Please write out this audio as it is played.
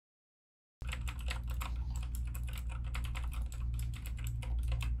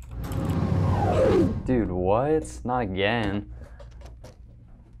Dude, what? Not again.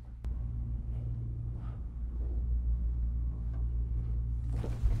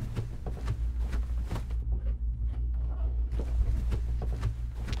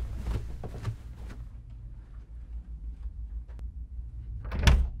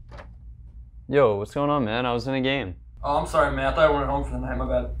 Yo, what's going on, man? I was in a game. Oh, I'm sorry, man. I thought I went home for the night. My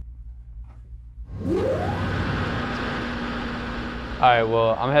bad. Alright,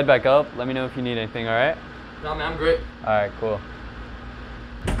 well, I'm head back up. Let me know if you need anything, alright? No, man, I'm great. Alright, cool.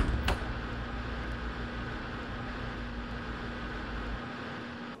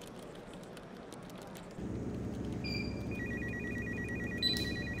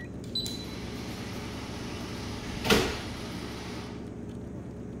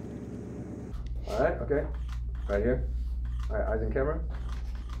 Alright, okay. Right here. Alright, eyes on camera.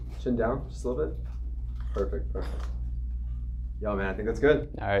 Chin down, just a little bit. Perfect, perfect. Yo, man, I think that's good.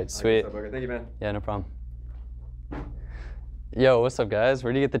 Alright, sweet. Right, thank you, man. Yeah, no problem. Yo, what's up, guys?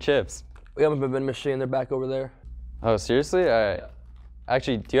 Where'd you get the chips? We have a vending machine. They're back over there. Oh, seriously? Alright. Yeah.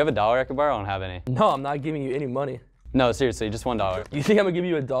 Actually, do you have $1 I could borrow? I don't have any. No, I'm not giving you any money. No, seriously, just $1. You think I'm gonna give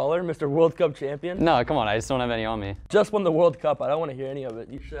you $1, Mr. World Cup champion? No, come on, I just don't have any on me. Just won the World Cup. I don't want to hear any of it.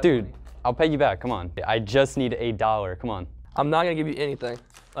 You should have Dude, money. I'll pay you back, come on. I just need $1, come on. I'm not gonna give you anything.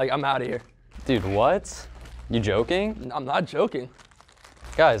 Like, I'm out of here. Dude, what? You joking? I'm not joking.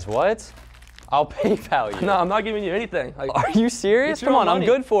 Guys, what? I'll PayPal you. No, I'm not giving you anything. Like, Are you serious? Get your Come on, money. I'm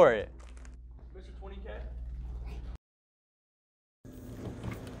good for it. Mr. 20K?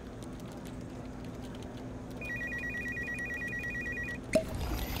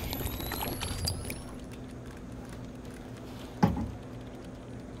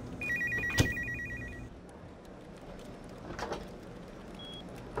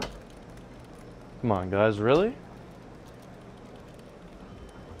 Come on, guys, really?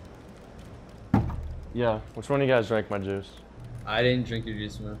 Yeah, which one of you guys drank my juice? I didn't drink your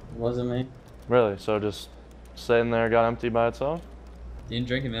juice, man. It wasn't me. Really? So just sitting there got empty by itself? Didn't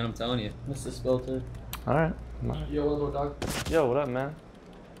drink it, man. I'm telling you. Must have spilled it. Alright. Yo, what's up, dog? Yo, what up, man?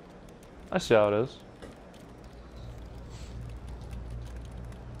 I see how it is.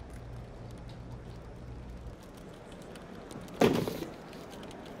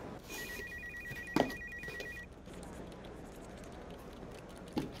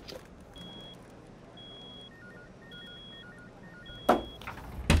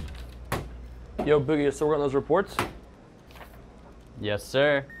 Yo, Boogie, you still working on those reports? Yes,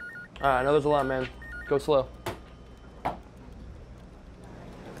 sir. Alright, I know there's a lot, man. Go slow.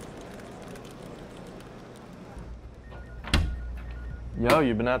 Yo,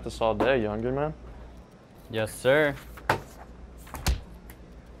 you've been at this all day, younger man? Yes, sir.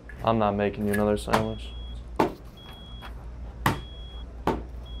 I'm not making you another sandwich.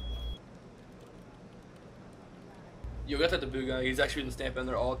 Yo, got that the Boo guy. He's actually been stamping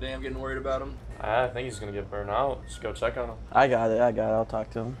there all day. I'm getting worried about him. I think he's gonna get burned out. Just go check on him. I got it. I'll talk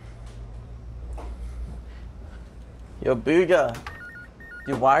to him. Yo, Booga.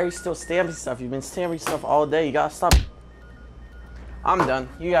 Dude, why are you still stamping stuff? You've been stamping stuff all day. You gotta stop. I'm done.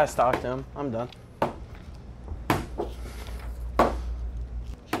 You guys talk to him. I'm done.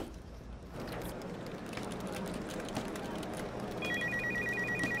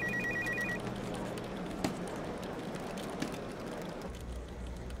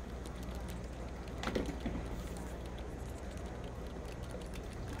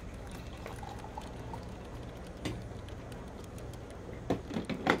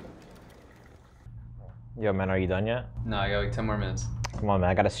 Yo, man, are you done yet? No, I got like 10 more minutes. Come on,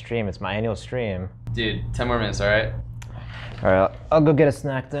 man, I gotta stream. It's my annual stream. Dude, 10 more minutes, alright? All right, I'll go get a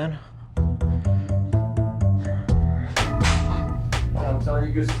snack then. I'm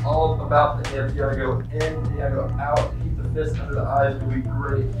telling you, it's all about the hips. You gotta go in, you gotta go out, keep the fist under the eyes. It'll be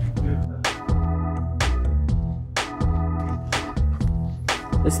great.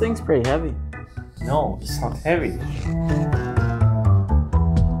 This thing's pretty heavy. No, it's not heavy.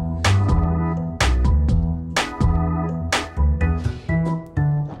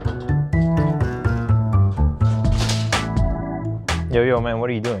 Yo, man, what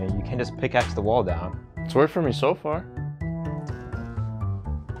are you doing? You can't just pickaxe the wall down. It's worked for me so far.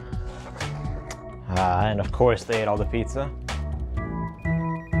 And of course they ate all the pizza.